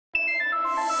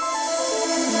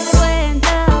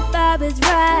is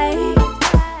right.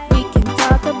 We can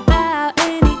talk about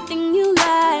anything you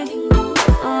like.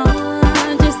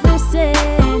 Just listen.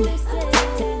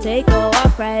 Take a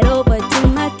walk right over to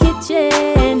my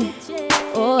kitchen.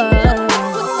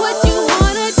 What you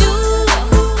wanna do?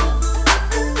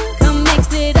 Come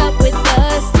mix it up with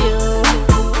the stew.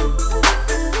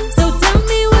 So tell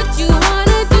me what you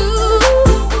wanna do.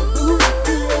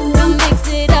 Come mix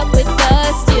it up with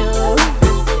the stew.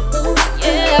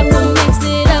 Yeah, come mix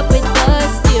it up with the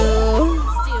stew.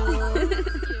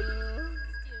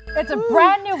 It's a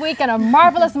brand new week and a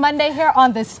marvelous Monday here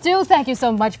on The Stew. Thank you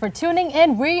so much for tuning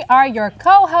in. We are your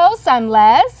co-hosts. I'm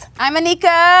Les. I'm Anika.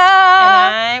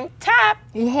 And I'm Tap.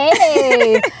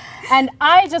 Hey. And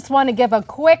I just want to give a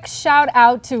quick shout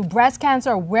out to Breast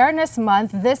Cancer Awareness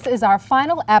Month. This is our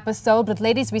final episode, but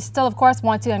ladies, we still, of course,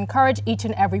 want to encourage each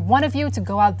and every one of you to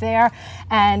go out there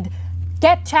and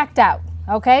get checked out.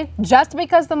 Okay? Just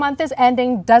because the month is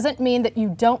ending doesn't mean that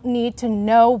you don't need to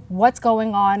know what's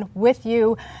going on with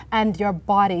you and your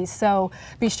body. So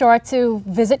be sure to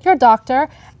visit your doctor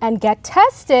and get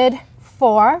tested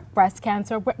for breast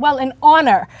cancer, well, in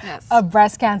honor of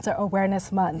Breast Cancer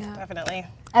Awareness Month. Yeah. Definitely.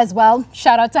 As well,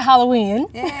 shout out to Halloween.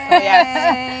 Yay.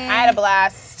 Yes, I had a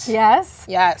blast. Yes?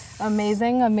 Yes.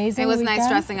 Amazing, amazing It was weekend. nice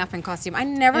dressing up in costume. I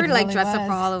never It like really dressed up was.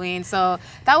 for Halloween, so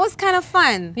that was kind of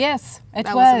fun. Yes, it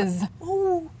That was.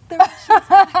 Ooh,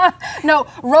 No,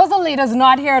 Rosalita's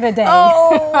not here today.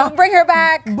 oh, bring her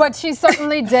back. But she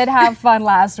certainly did have fun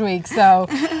last week. So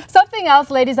something else,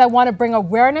 ladies, I want to bring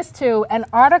awareness to. An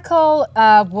article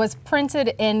was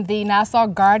printed in the Nassau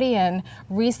Guardian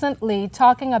recently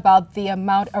talking about the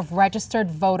amount of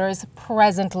registered voters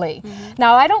presently.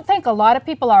 Now, I don't think a lot of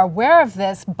people are aware of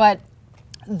this, but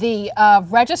the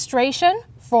registration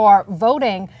for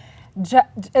voting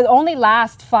it only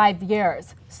lasts 5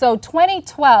 years. So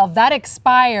 2012, that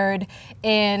expired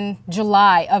in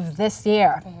July of this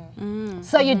year.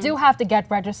 So you do have to get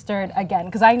registered again,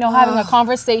 because I know having a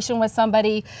conversation with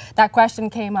somebody, that question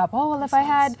came up. Oh, well, if I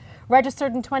had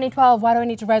registered in 2012, why do I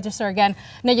need to register again?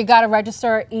 No, you got to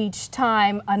register each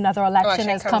time another election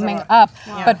is coming up.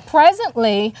 Yeah. But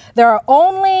presently, there are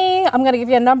only, I'm going to give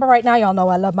you a number right now. Y'all know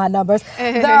I love my numbers.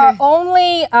 There are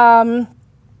only,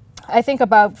 I think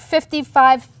about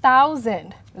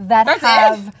 55,000 that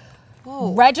have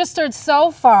registered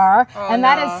so far, and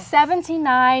that is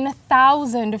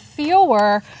 79,000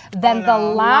 fewer than the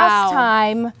last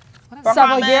time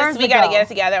several years ago. We got to get it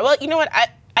together. Well, you know what?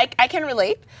 I can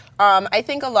relate. I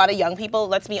think a lot of young people,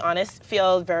 let's be honest,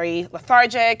 feel very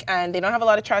lethargic and they don't have a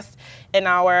lot of trust in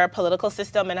our political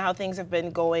system and how things have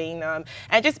been going. And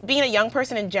just being a young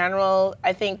person in general,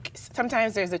 I think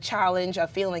sometimes there's a challenge of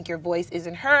feeling like your voice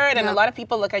isn't heard. And a lot of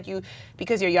people look at you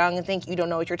because you're young and think you don't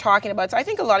know what you're talking about. So I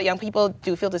think a lot of young people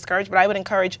do feel discouraged, but I would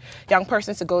encourage young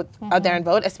persons to go out there and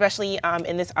vote, especially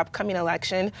in this upcoming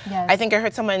election. I think I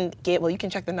heard someone well, you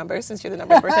can check the numbers since you're the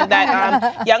numbers person,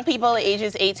 that young people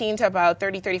ages 18 to about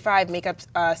 30, 35 make up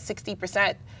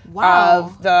 60%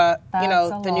 of the,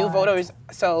 the new voters.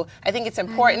 So I think it's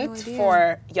important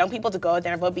for young people to go out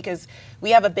there and vote because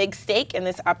we have a big stake in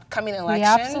this upcoming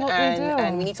election,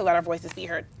 and we need to let our voices be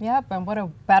heard. Yep, and what a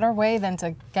better way than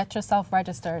to get yourself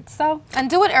registered. So and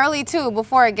do it early too,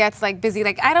 before it gets like busy.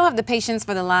 Like I don't have the patience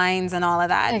for the lines and all of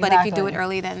that, but if you do it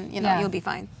early, then you'll be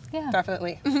fine. Yeah,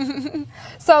 definitely.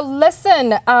 So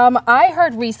listen, I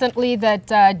heard recently that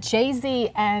Jay-Z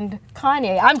and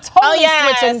Kanye. I'm totally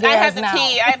switching gears I have the now.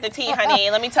 tea. I have the tea,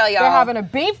 honey. Let me tell y'all. They're having a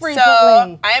beef recently.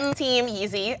 So I'm Team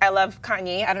Yeezy. I love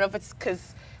Kanye. I don't know if it's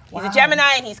because he's a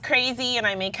Gemini and he's crazy, and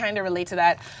I may kind of relate to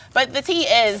that. But the tea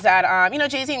is that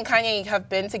Jay-Z and Kanye have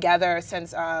been together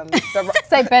since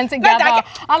Say been together.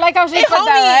 I like how she put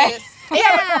that. Right?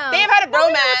 They've had a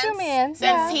bromance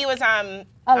since he was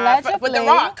with The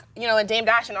Rock, and Dame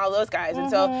Dash and all those guys. And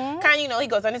so Kanye, he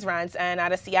goes on his rants, and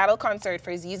at a Seattle concert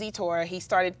for his Yeezy tour, he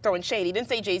started throwing shade. He didn't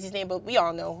say Jay-Z's name, but we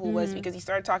all know who was, because he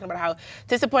started talking about how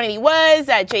disappointed he was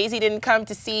that Jay-Z didn't come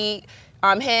to see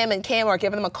him and Kim or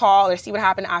giving them a call or see what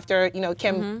happened after,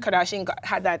 Kim Kardashian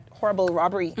had that horrible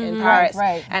robbery in Paris.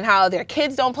 And how their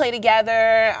kids don't play together,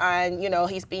 and,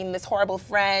 he's being this horrible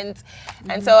friend.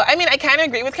 And so, I mean, I kind of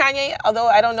agree with Kanye, although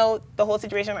I don't know the whole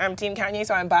situation. I'm Team Kanye,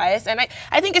 so I'm biased. And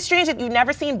I think it's strange that you've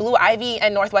never seen Blue Ivy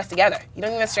and Northwest together. You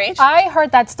don't think that's strange? I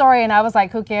heard that story and I was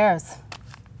like, who cares?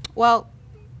 Well,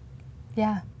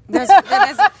 yeah.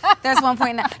 There's one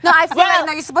point now. No, I feel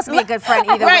like you're supposed to be a good friend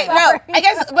either way. No, I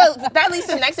guess, that leads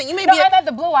to the next thing. You may be I meant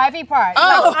the Blue Ivy part.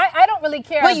 Oh. Like, I don't really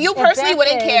care. But you personally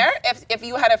wouldn't care if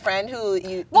you had a friend who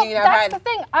you never had. That's the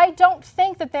thing. I don't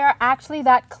think that they're actually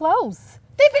that close.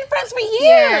 They've been friends for years.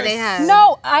 Yeah, they have.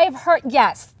 No, I've heard,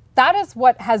 yes. that is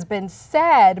what has been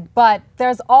said, but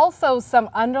there's also some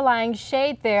underlying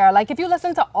shade there. Like if you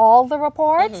listen to all the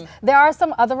reports, there are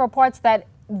some other reports that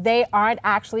they aren't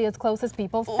actually as close as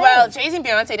people think. Well, Jay-Z and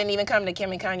Beyonce didn't even come to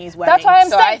Kim and Kanye's wedding. That's why I'm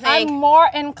saying I think, I'm more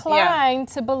inclined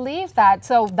to believe that.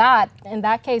 So that, in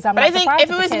that case, I'm not surprised. But I think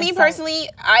if it was me personally,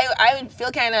 I would feel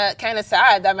kind of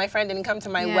sad that my friend didn't come to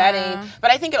my wedding.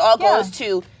 But I think it all goes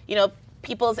to, you know,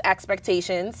 people's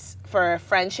expectations for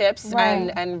friendships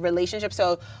and relationships.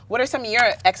 So what are some of your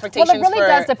expectations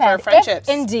for friendships?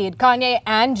 If indeed Kanye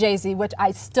and Jay-Z, which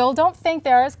I still don't think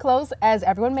they're as close as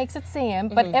everyone makes it seem,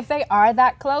 but if they are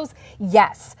that close,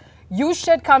 yes, you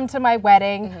should come to my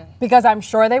wedding because I'm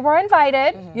sure they were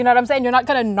invited. You know what I'm saying? You're not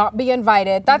going to not be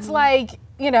invited. That's like,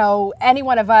 you know, any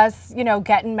one of us, you know,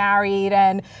 getting married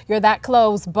and you're that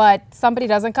close, but somebody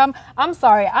doesn't come. I'm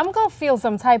sorry, I'm going to feel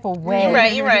some type of way.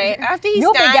 You're right. After he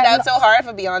stand out so hard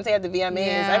for Beyonce at the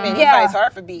VMAs, I mean, he fights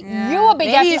hard for B. You will be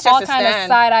getting all kind of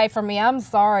side eye from me. I'm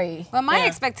sorry. Well, my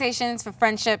expectations for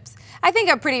friendships, I think,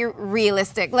 are pretty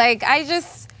realistic. Like, I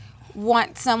just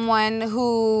want someone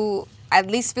who at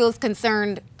least feels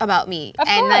concerned about me. Of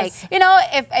course. Like, you know,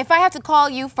 if I have to call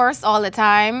you first all the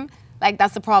time, like,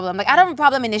 that's the problem. Like, I don't have a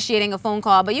problem initiating a phone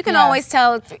call, but you can always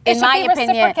tell, in my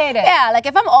opinion. Yeah, like,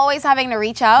 if I'm always having to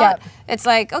reach out, it's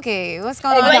like, okay, what's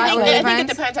going on? I think it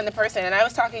depends on the person. And I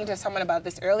was talking to someone about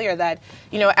this earlier that,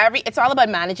 you know, it's all about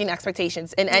managing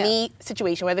expectations in any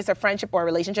situation, whether it's a friendship or a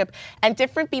relationship. And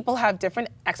different people have different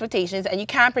expectations, and you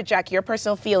can't project your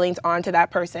personal feelings onto that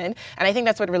person. And I think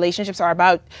that's what relationships are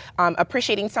about,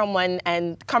 appreciating someone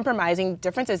and compromising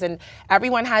differences. And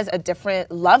everyone has a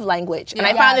different love language. And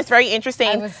I found this very interesting.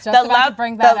 I was just about to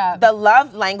bring that up. The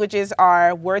love languages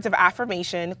are words of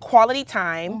affirmation, quality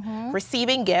time,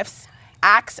 receiving gifts,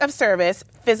 acts of service,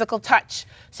 physical touch.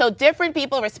 So different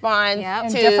people respond to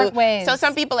in different ways. So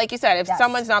some people, like you said, if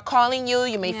someone's not calling you,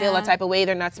 you may feel a type of way.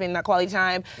 They're not spending that quality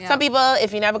time. Some people,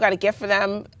 if you never got a gift for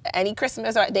them any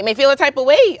Christmas, they may feel a type of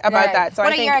way about that. So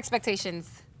what are your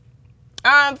expectations?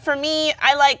 For me,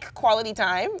 I like quality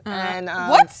time. And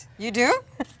what? You do?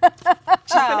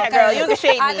 Child, girl, you can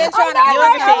shade me. I've been trying to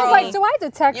I was like, do I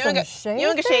detect some shade?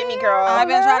 You can shade me, girl. I've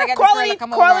been trying to get this girl to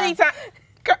come over. Quality time.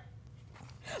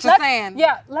 Just saying.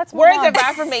 Yeah, let's move Words on. of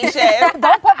affirmation.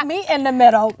 Don't put me in the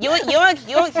middle. You ain't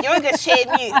gonna shade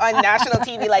me on national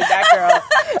TV like that,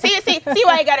 girl. See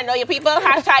why you gotta know your people?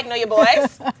 Hashtag know your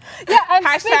boys. Yeah, and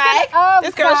hashtag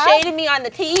this girl shaded me on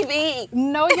the TV.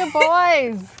 Know your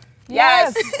boys.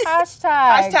 Yes.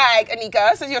 Hashtag. Hashtag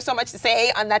Anika, since you have so much to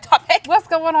say on that topic. What's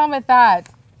going on with that?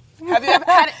 Have you ever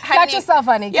had Catch yourself,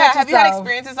 honey. Yeah, have you had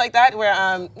experiences like that where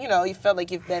you know, you felt like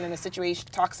you've been in a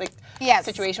toxic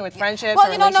situation with friendships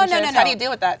or relationships? No. How do you deal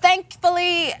with that?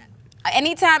 Thankfully,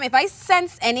 anytime if I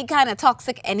sense any kind of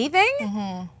toxic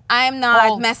anything, I'm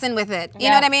not messing with it. You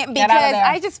know what I mean? Because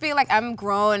I just feel like I'm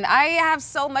grown. I have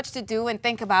so much to do and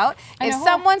think about. If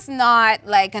someone's not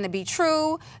like gonna be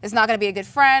true, is not gonna be a good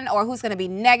friend, or who's gonna be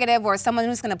negative, or someone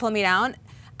who's gonna pull me down,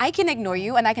 I can ignore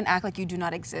you and I can act like you do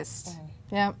not exist.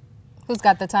 Yeah. Who's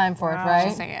got the time for it, right?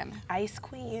 Just saying. Ice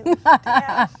Queen.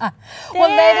 Well,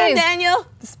 ladies, Daniel.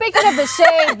 Speaking of the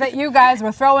shade that you guys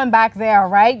were throwing back there,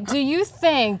 right? Do you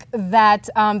think that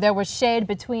there was shade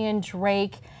between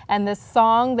Drake and this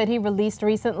song that he released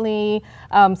recently,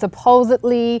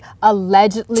 supposedly,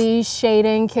 allegedly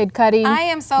shading Kid Cudi? I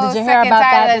am so sick and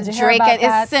tired of Drake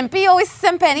is simp. He always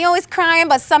simping. He always crying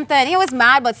about something. He always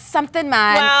mad about something,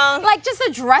 man. Well, like, just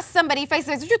address somebody face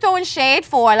to face. What you throwing shade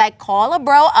for? Like, call a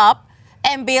bro up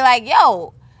and be like,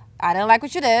 yo, I didn't like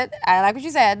what you did. I didn't like what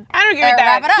you said. I don't agree with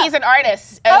that. He's an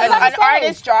artist. An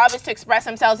artist's job is to express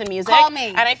themselves in music. Call me.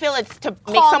 And I feel it's to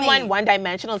make someone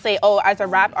one-dimensional and say, oh, as a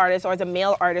rap artist or as a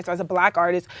male artist or as a black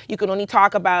artist, you can only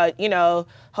talk about, you know,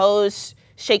 hoes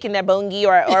shaking their bongi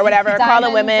or whatever,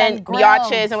 calling women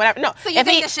biatches and whatever. No. So you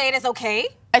think the shade is okay?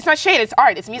 It's not shade, it's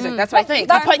art, it's music. That's what I think.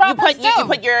 You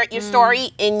put your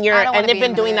story in your, and they've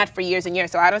been doing that for years and years,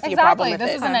 so I don't see a problem with it.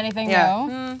 This isn't anything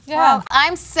new. Well,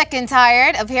 I'm sick and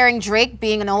tired of hearing Drake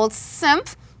being an old simp.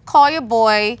 Call your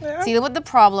boy, deal with the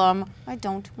problem. I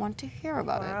don't want to hear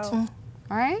about it. All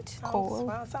right? Cool.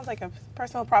 Well, it sounds like a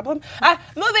personal problem.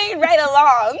 Moving right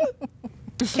along.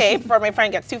 Okay, before my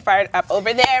friend gets too fired up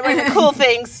over there, we're gonna cool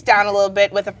things down a little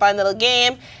bit with a fun little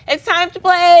game. It's time to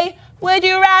play Would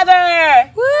You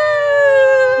Rather? Woo!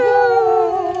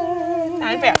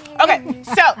 Unfair. Okay,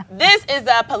 so this is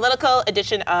the political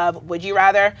edition of Would You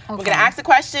Rather. We're gonna ask the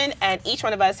question and each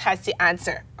one of us has to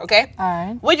answer, okay? All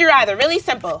right. Would you rather, really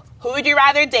simple, who would you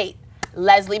rather date?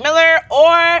 Leslie Miller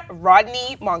or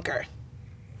Rodney Monker?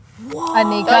 Whoa.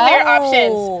 Anika. Those are your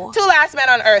options. Two last men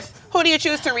on Earth. Who do you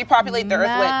choose to repopulate the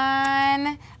Earth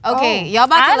with? Okay, y'all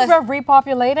about to. And we're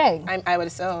repopulating. I would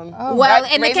assume. Well,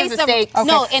 in the case of Okay.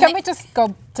 no, Can we just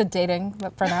go to dating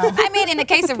for now? I mean, in the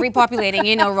case of repopulating,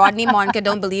 you know, Rodney Monica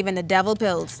don't believe in the devil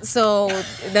pills, so the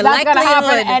That's likelihood gonna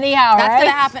happen anyhow, that's right?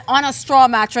 gonna happen on a straw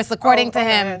mattress, according to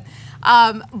him.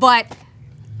 But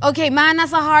okay, man,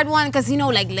 that's a hard one because you know,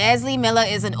 like Leslie Miller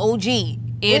is an OG.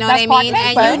 You know what I mean?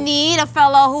 And you need a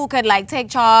fella who could like take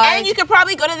charge. And you could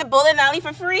probably go to the bowling alley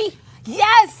for free.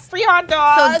 Yes. Free hot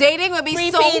dogs. So dating would be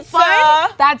free so pizza.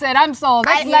 fun. That's it. I'm sold.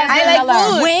 That's Leslie I like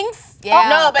Miller. food. Wings. Yeah.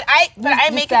 No, but I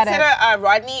may said consider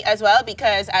Rodney as well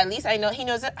because at least I know he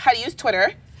knows how to use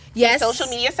Twitter. Yes. He's social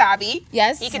media savvy.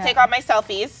 Yes. He can take all my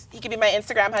selfies. He could be my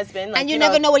Instagram husband. Like, And you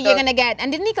never know what you're gonna get.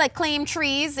 And didn't he like claim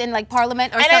trees in like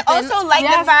Parliament or and something? I also like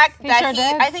the fact that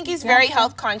did. I think he's very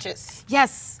health conscious.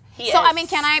 Yes. He So is. I mean,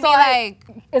 can I be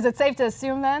like? Is it safe to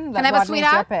assume then that Can I have a Rodney's your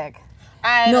sweetheart? pick?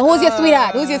 And, No, who's your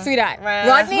sweetheart? Who's your sweetheart?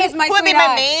 Rodney is my who would be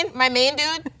sweetheart. my main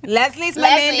dude? Leslie's my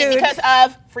main Leslie, dude. because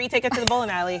of free ticket to the bowling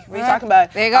alley. What are you talking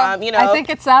about? There you go. You know, I think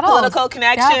it's settled. Political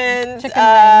connections.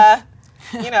 chicken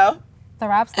You know, The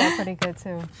wraps are pretty good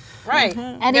too. right.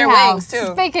 Anyhow, Their wings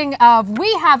too. speaking of,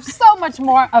 we have so much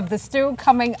more of the stew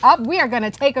coming up. We are going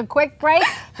to take a quick break,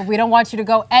 but we don't want you to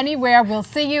go anywhere. We'll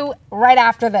see you right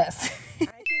after this.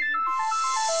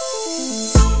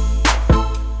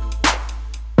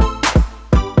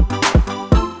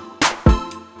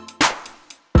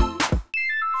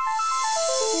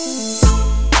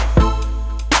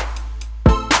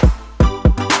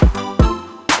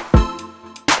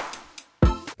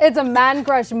 It's a Man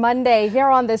Crush Monday here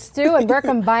on The Stew, and we're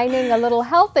combining a little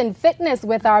health and fitness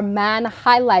with our man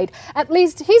highlight. At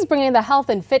least he's bringing the health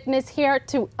and fitness here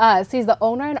to us. He's the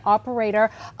owner and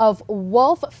operator of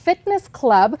Wolf Fitness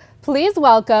Club. Please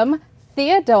welcome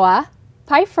Theodora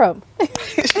Pyfrom. And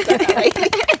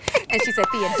she said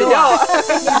Theodora.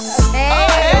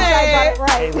 I got it right.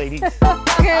 Hey, ladies.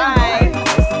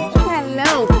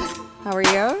 Hello. How are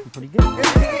you? Pretty good.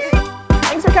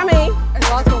 Thanks for coming.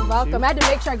 Welcome, welcome. I had to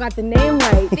make sure I got the name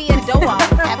right. Theodora.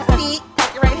 Have a seat.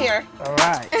 You're right here. All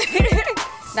right.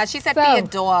 Now she said So,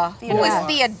 Theodora. Who is yeah.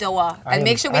 Theodora? I And am-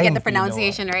 make sure we I get am the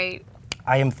pronunciation right.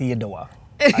 I am Theodora.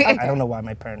 I don't know why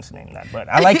my parents named that, but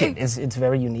I like it. It's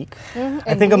very unique.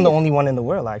 I think I'm the only one in the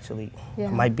world, actually. Yeah.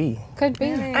 Might be. Could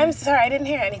be. I'm sorry, I didn't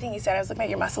hear anything you said. I was looking at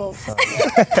your muscles.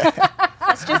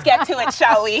 Let's just get to it,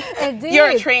 shall we? Indeed. You're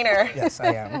a trainer, Yes,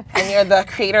 I am. and you're the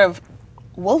creator of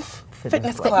Wolf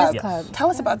Fitness Club. Fitness Club. Tell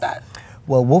us about that.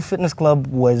 Well, Wolf Fitness Club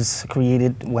was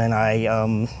created when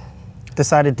I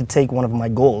decided to take one of my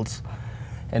goals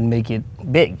and make it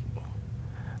big.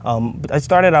 But I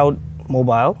started out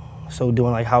mobile, so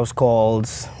doing like house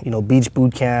calls, beach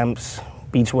boot camps,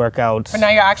 beach workouts. But now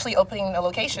you're actually opening a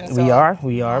location. So. We are.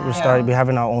 We're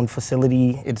having our own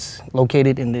facility. It's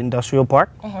located in the industrial park.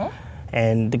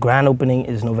 And the grand opening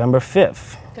is November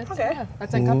 5th. Good stuff.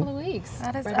 That's a couple of weeks.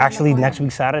 Actually, next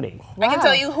week, Saturday. I can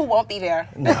tell you who won't be there.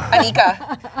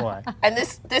 Anika. Why? And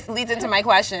this leads into my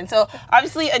question. So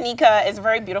obviously Anika is a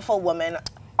very beautiful woman,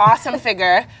 awesome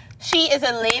figure. She is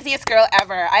the laziest girl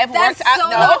ever. I have That's worked out. so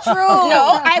No, not true.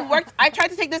 No, I tried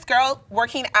to take this girl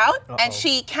working out, and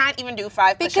she can't even do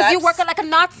 5 push-ups. Because you work like a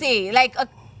Nazi. Like a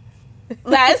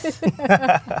Les.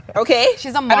 Okay.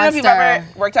 She's a I don't know if you've monster.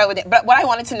 ever worked out with it, but what I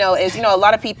wanted to know is, a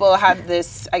lot of people have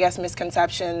this, I guess,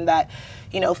 misconception that,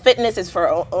 fitness is for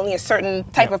only a certain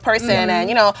type of person, and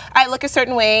I look a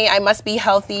certain way, I must be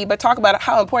healthy. But talk about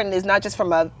how important it is, not just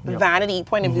from a vanity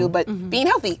point of view, but being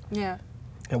healthy. yeah.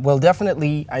 Yeah, well,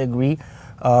 definitely, I agree.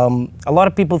 A lot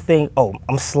of people think, oh,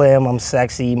 I'm slim, I'm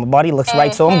sexy, my body looks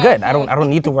right, so I'm good. I don't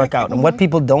need to work out. And what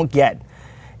people don't get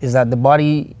is that the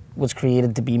body was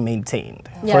created to be maintained.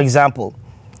 Yes. For example,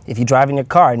 if you drive in your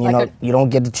car and you don't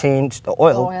get to change the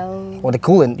oil or the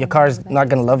coolant, your car is not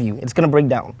going to love you. It's going to break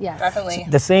down. Yes. Definitely.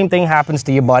 The same thing happens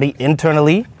to your body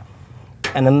internally,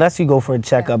 and unless you go for a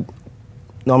checkup,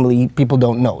 normally people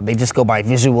don't know. They just go by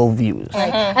visual views.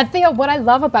 And Theo, what I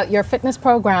love about your fitness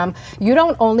program, you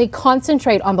don't only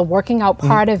concentrate on the working out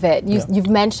part of it. You've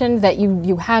mentioned that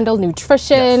you handle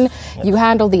nutrition, you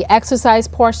handle the exercise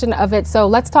portion of it. So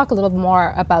let's talk a little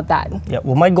more about that. Yeah,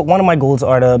 well, one of my goals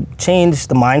are to change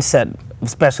the mindset,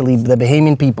 especially the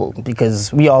Bahamian people,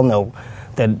 because we all know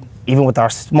that even with our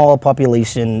small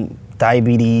population,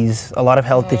 diabetes, a lot of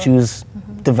health issues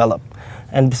develop.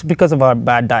 And it's because of our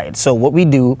bad diet. So what we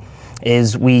do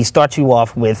is we start you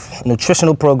off with a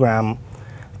nutritional program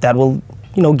that will,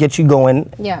 get you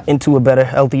going into a better,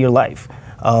 healthier life.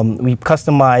 We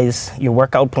customize your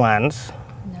workout plans,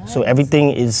 so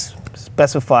everything is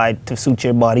specified to suit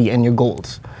your body and your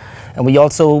goals. And we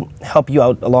also help you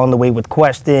out along the way with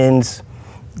questions,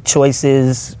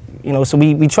 choices, You know, so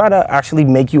we try to actually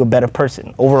make you a better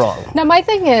person overall. Now, my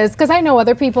thing is, because I know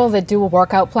other people that do a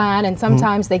workout plan, and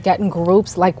sometimes they get in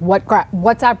groups, like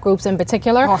WhatsApp groups in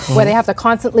particular, where they have to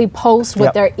constantly post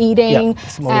what they're eating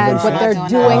and what they're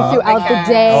doing throughout the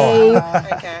day.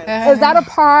 Is that a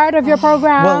part of your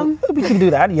program? Well, we can do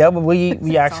that, yeah, but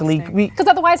we actually... Because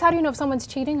otherwise, how do you know if someone's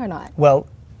cheating or not? Well,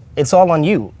 it's all on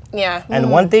you. Yeah.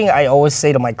 And one thing I always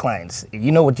say to my clients,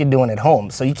 you know what you're doing at home,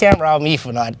 so you can't rob me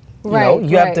for not, you know,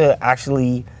 you have to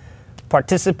actually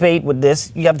participate with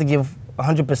this. You have to give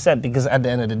 100% because at the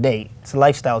end of the day, it's a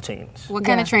lifestyle change. What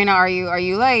kind of trainer are you? Are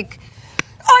you like,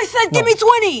 I said give me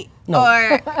 20? No,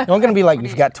 or I'm gonna be like,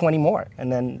 we've got 20 more,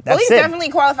 and then that's well, he's it. definitely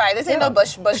qualified. This ain't no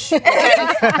bush. he's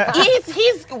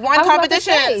won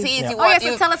competitions.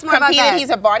 So tell us more about that. He's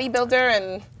a bodybuilder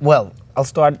and... Well, I'll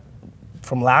start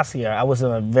from last year. I was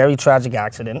in a very tragic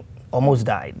accident, almost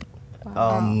died.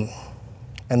 And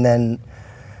then,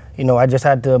 you know, I just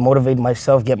had to motivate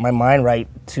myself, get my mind right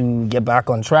to get back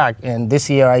on track. And this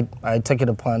year I took it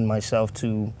upon myself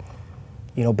to,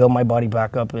 you know, build my body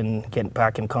back up and get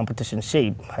back in competition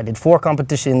shape. I did 4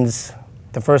 competitions.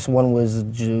 The first one was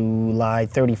July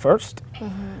 31st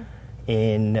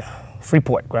in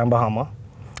Freeport, Grand Bahama.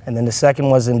 And then the second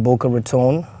was in Boca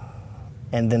Raton.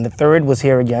 And then the third was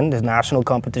here again, the national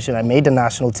competition. I made the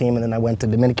national team, and then I went to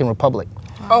Dominican Republic.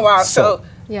 Oh, wow. So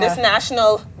this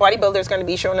national bodybuilder is going to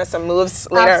be showing us some moves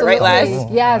later, right,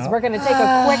 Les? Yes, we're going to take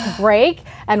a quick break.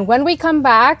 And when we come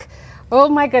back, oh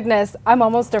my goodness, I'm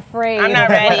almost afraid I'm not of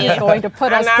what ready. he's going to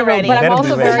put us through. Ready. But I'm Better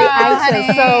also be ready. very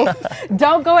anxious. So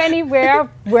don't go anywhere,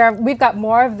 where we've got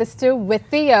more of this too with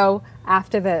Theo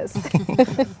after this.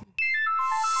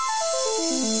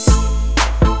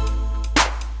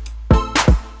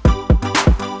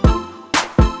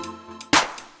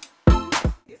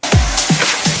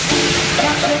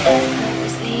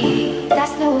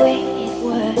 That's the way it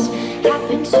was.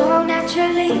 Happened so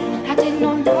naturally. I did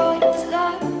not know it was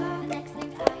love. The next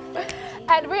thing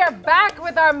And we are back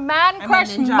with our Man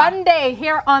Crush Monday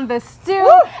here on the Stew.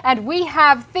 And we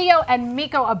have Theo and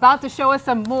Miko about to show us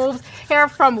some moves here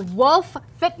from Wolf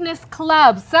Fitness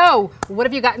Club. So, what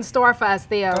have you got in store for us,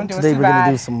 Theo? Today we're going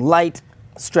to do some light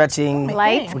stretching.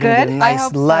 Light, We're gonna get a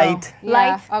nice light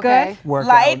good. workout.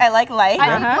 Light, I like light.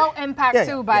 I need low impact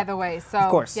too, by the way. So, Of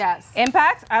course. yes.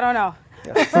 Impact? I don't know.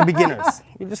 Yeah, for beginners.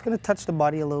 You're just going to touch the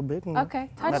body a little bit. And Okay,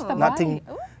 touch the body. Nothing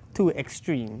too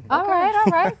extreme. All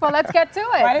right. Well, let's get to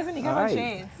Why it. doesn't he go on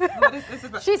chains? This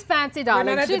is She's fancy, darling.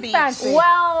 not at the She's beach. fancy.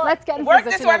 Well, Let's get in work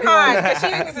position, this one everyone. hard because she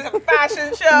thinks this is a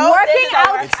fashion show. Working This is a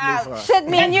out workout. should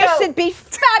mean you should be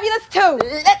fabulous too.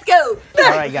 Let's go.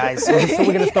 All right, guys. So we're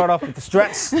going to start off with the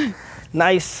stretch.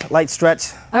 Nice, light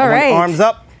stretch. All right. Arms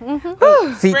up. Feet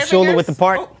Spread shoulder fingers. width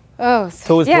apart. Oh,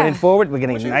 Toes pointed forward. We're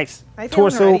getting a nice I feel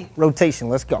torso already. rotation.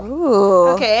 Let's go.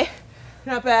 Okay.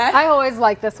 Not bad. I always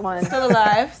like this one. Still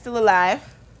alive. Still alive.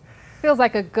 Feels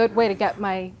like a good way to get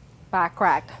my back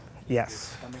cracked.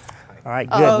 Yes. All right,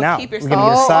 good. Now, keep we're your going to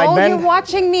get a side bend. you're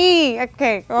watching me.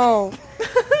 Okay. Oh.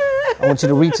 I want you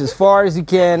to reach as far as you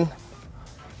can.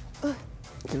 Get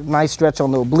a nice stretch on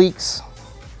the obliques.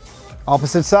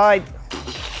 Opposite side.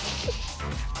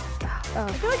 I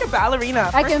feel like a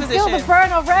ballerina. I can feel the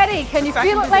burn already. Can you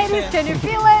feel it, ladies? Can you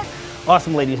feel it?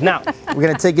 Awesome, ladies. Now, we're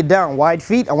going to take it down. Wide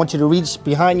feet. I want you to reach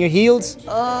behind your heels.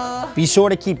 Be sure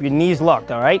to keep your knees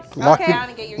locked, all right? Lock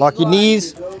your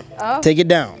knees. Take it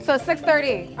down. So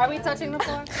 6:30. Are we touching the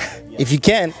floor? If you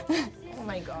can. Oh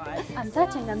my God. I'm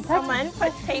touching. Someone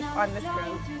put tape on this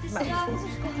girl.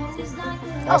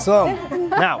 Awesome.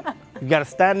 Now, you've got a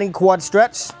standing quad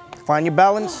stretch. Find your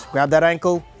balance. Grab that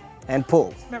ankle and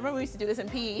pull. Remember we used to do this in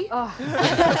PE?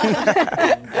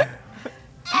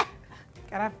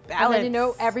 Gotta have balance. And then you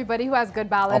know everybody who has good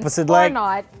balance Opposite or leg.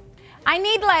 not. I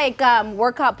need like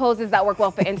workout poses that work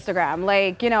well for Instagram,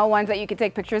 like, you know, ones that you could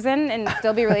take pictures in and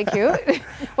still be really cute.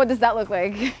 What does that look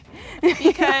like?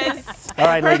 Because All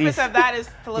right, the purpose ladies. of that is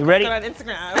to look ready? good on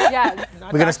Instagram. Yes.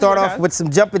 We're going to start off with some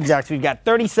jumping jacks. We've got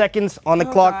 30 seconds on the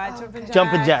clock. God,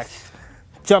 Jumping jacks.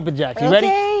 Jumping jacks. You ready?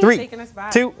 Okay. 3, Taking us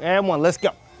back. 2, and 1. Let's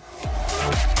go.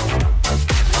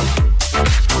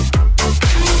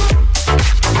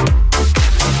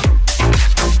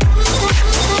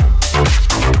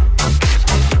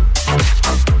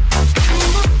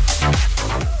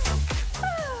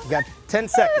 Got 10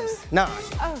 seconds. 9,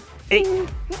 8,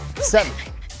 7,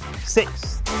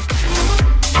 6,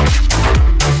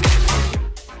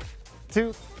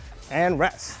 2, and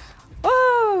rest.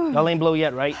 Y'all ain't blow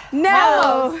yet, right?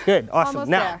 No. Good, awesome.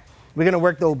 Almost Now, there. we're gonna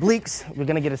work the obliques. We're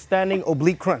gonna get a standing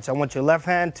oblique crunch. I want your left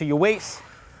hand to your waist,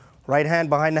 right hand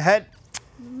behind the head.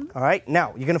 All right,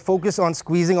 now you're gonna focus on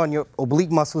squeezing on your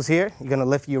oblique muscles here. You're gonna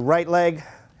lift your right leg,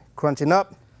 crunching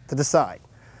up to the side.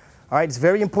 All right, it's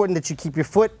very important that you keep your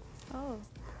foot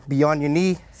beyond your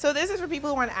knee. So this is for people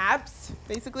who want abs,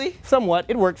 basically? Somewhat,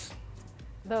 it works.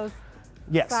 Those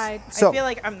Yes. side. So, I feel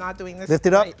like I'm not doing this lift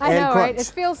it up right. I and know, crunch. right? It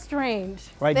feels strange.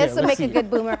 Right This there, will let's make a see. good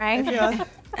boomerang.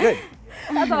 Good.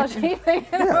 That's all she's thinking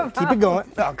Yeah, about. keep it going.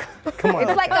 Oh, come on.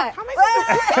 It's like a. How am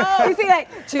I You see, like,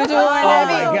 Juju on my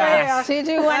that gosh. beat.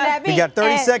 Juju on that beat. You got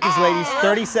 30 and- seconds, ladies.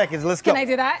 30 seconds. Let's go. Can I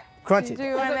do that? Crunch Juju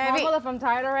it. on Is it that beat. normal if I'm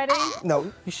tired already?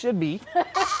 No, you should be.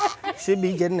 Should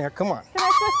be getting there. Come on. Can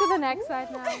I switch to the next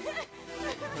side now?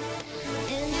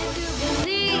 And if you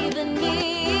believe in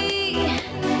me,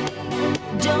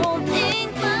 don't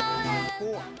think my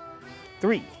 4,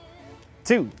 3,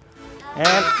 2,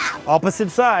 and opposite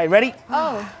side. Ready?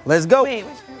 Oh. Let's go. Wait,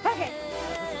 which one? Okay.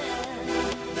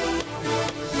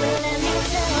 let me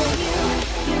tell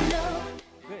you, you know.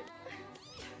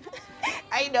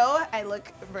 I know I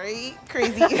look very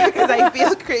crazy because I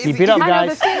feel crazy. Keep it up, I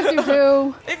know the guys. things you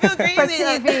do I feel for crazy.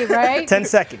 TV, right? 10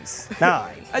 seconds.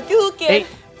 9, A duke. 8,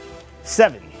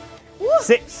 7,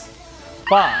 6,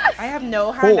 5, I have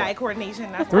no 4, hand-eye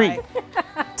coordination. That's 3,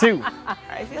 why. 2,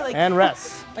 I feel like and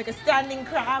rest. like a standing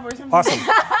crab or something. Awesome.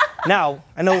 Now,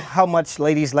 I know how much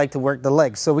ladies like to work the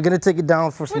legs, so we're gonna take it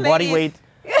down for some body weight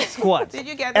ladies. squats. Did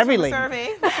you get this Every from the lady. survey?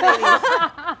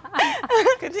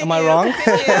 Continue, Am I wrong?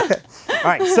 continue. All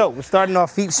right, so we're starting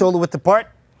off feet shoulder width apart.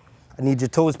 I need your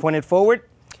toes pointed forward.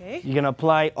 Okay. You're gonna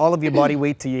apply all of your body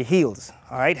weight to your heels.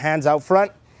 All right, hands out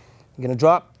front. You're gonna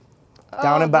drop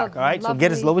down Oh, and back. the All right, so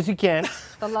get as lovely- low as you can.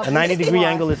 The A lovely 90-degree squat.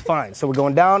 angle is fine. So we're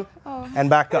going down and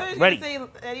back I up. was Ready? gonna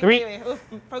say, 3,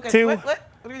 focus. 2, What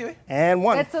are we doing? and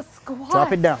 1. It's a squat.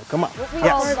 Drop it down. Come on. We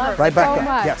Yes. all love Right back so up.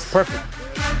 much. Yes. Perfect.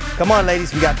 Come on,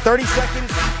 ladies. We got 30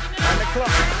 seconds on the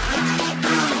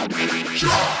clock.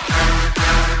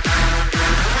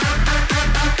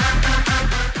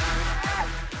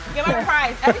 Give him a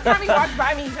prize. Every time he walks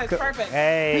by me, he says perfect.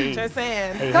 Hey. Just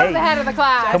saying. Hey, Go to hey. the head of the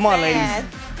class. Come on, saying. ladies.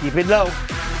 Keep it low.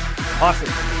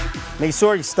 Awesome. Make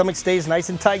sure your stomach stays nice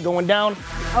and tight going down.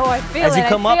 Oh, I feel As it. you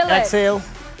come I up, feel it. exhale.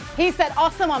 He said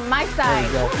awesome on my side.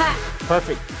 you go.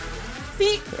 Perfect.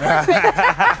 See? 3, Good.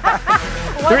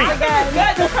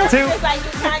 The perfect 2, is like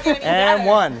you can't get any and better.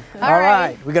 1. All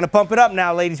right. We're going to pump it up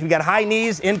now, ladies. We got high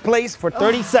knees in place for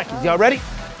 30 seconds. Y'all ready?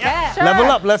 Yeah. Sure. Level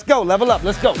up. Let's go. Level up.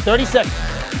 Let's go. 30 seconds.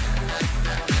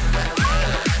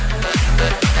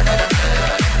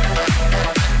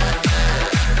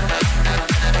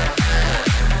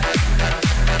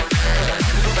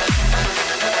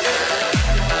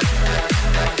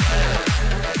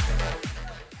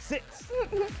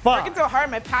 Working 5, so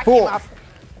hard, my pack came 4, off.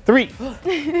 3,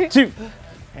 2,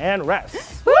 and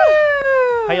rest. Woo!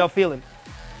 How y'all feeling?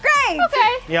 Great.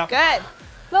 Okay. Yeah. Good. A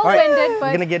little All right. winded, We're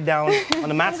but gonna get down on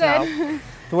the mats now good.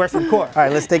 to work some core. All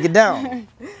right, let's take it down.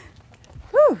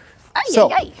 Ay, So-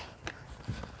 ay, ay.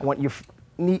 I want your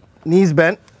knees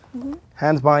bent,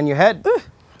 hands behind your head.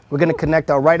 We're gonna connect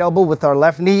our right elbow with our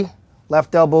left knee,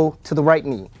 left elbow to the right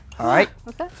knee. All right?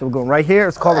 Okay. So we're going right here.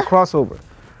 It's called a crossover.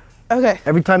 Okay.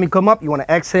 Every time you come up, you want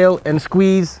to exhale and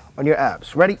squeeze on your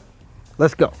abs. Ready?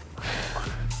 Let's go.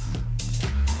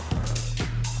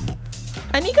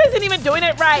 Anika isn't even doing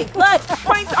it right. Look,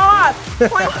 points off.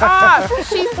 Points off.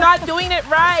 She's not doing it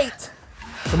right.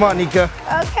 Come on, Nika.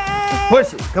 Okay.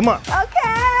 Push it. Come on.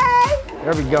 Okay.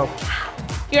 There we go.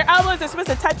 Your elbows are supposed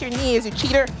to touch your knees, you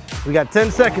cheater. We got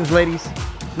 10 seconds, ladies.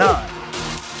 9,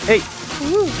 8,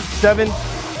 7,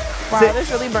 Wow, 6,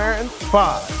 this really burns.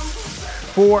 5,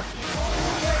 4,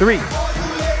 3,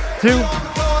 2,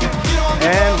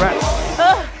 and rest.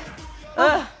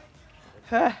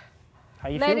 How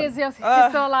you ladies, feeling? you're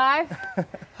still alive?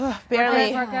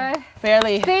 Barely. We're good.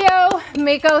 Barely. Theo,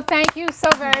 Miko, thank you so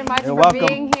very much You're for welcome.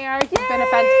 being here. It's been a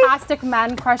fantastic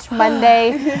Man Crush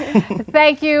Monday.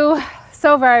 Thank you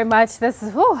so very much. This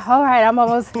is, whew, all right, I'm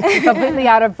almost completely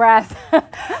out of breath.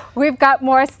 We've got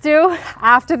more stew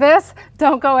after this.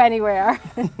 Don't go anywhere.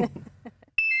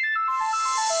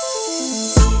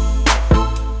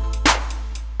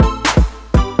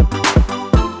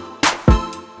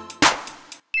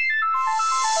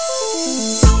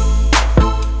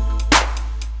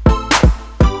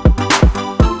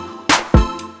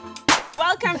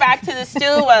 Welcome back to the stew.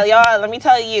 Well, y'all, let me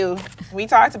tell you, we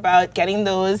talked about getting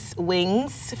those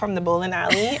wings from the bowling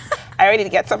alley. I already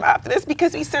get some after this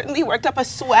because we certainly worked up a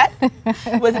sweat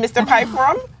with Mr.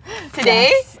 Piperum today.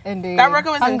 Yes, indeed. That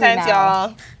workout was Hungry intense, now.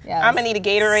 y'all. Yes. I'm gonna need a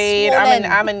Gatorade. Swollen.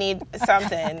 I'm gonna need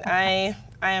something.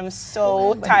 I am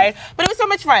so tired. But it was so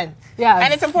much fun. Yeah.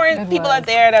 And it's important, people out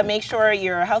there, to make sure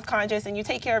you're health conscious and you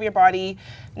take care of your body,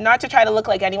 not to try to look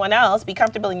like anyone else, be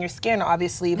comfortable in your skin,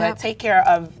 obviously, but take care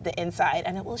of the inside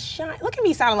and it will shine. Look at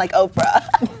me sounding like Oprah.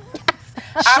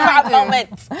 Aha moment.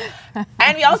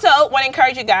 And we also want to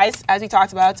encourage you guys, as we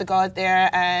talked about, to go out there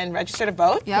and register to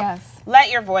vote. Yes.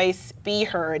 Let your voice be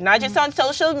heard, not just on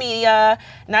social media,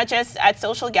 not just at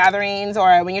social gatherings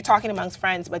or when you're talking amongst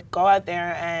friends, but go out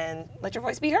there and let your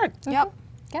voice be heard. Yep.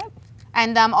 Yep.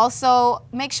 And also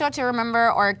make sure to remember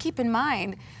or keep in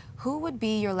mind who would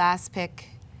be your last pick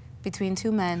between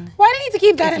two men. Why do you need to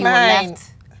keep that if in you were mind?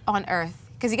 left on Earth?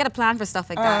 Because you got to plan for stuff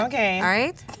like that. Okay. All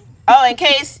right? Oh, in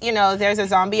case, you know, there's a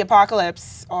zombie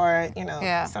apocalypse or, you know,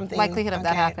 something. Likelihood of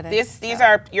that happening. These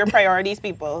are your priorities,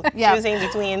 people. Choosing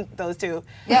between those two.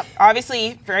 Yep.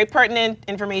 Obviously, very pertinent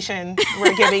information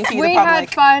we're giving to you, the We public.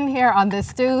 had fun here on The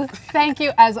Stew. Thank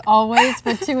you, as always,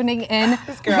 for tuning in.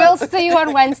 We'll see you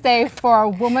on Wednesday for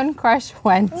Woman Crush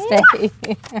Wednesday. When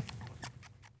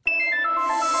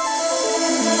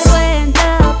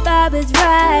the vibe is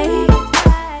right,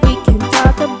 we can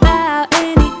talk about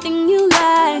anything you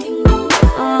like.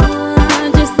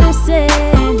 Just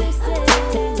listen,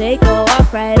 take a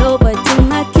walk right over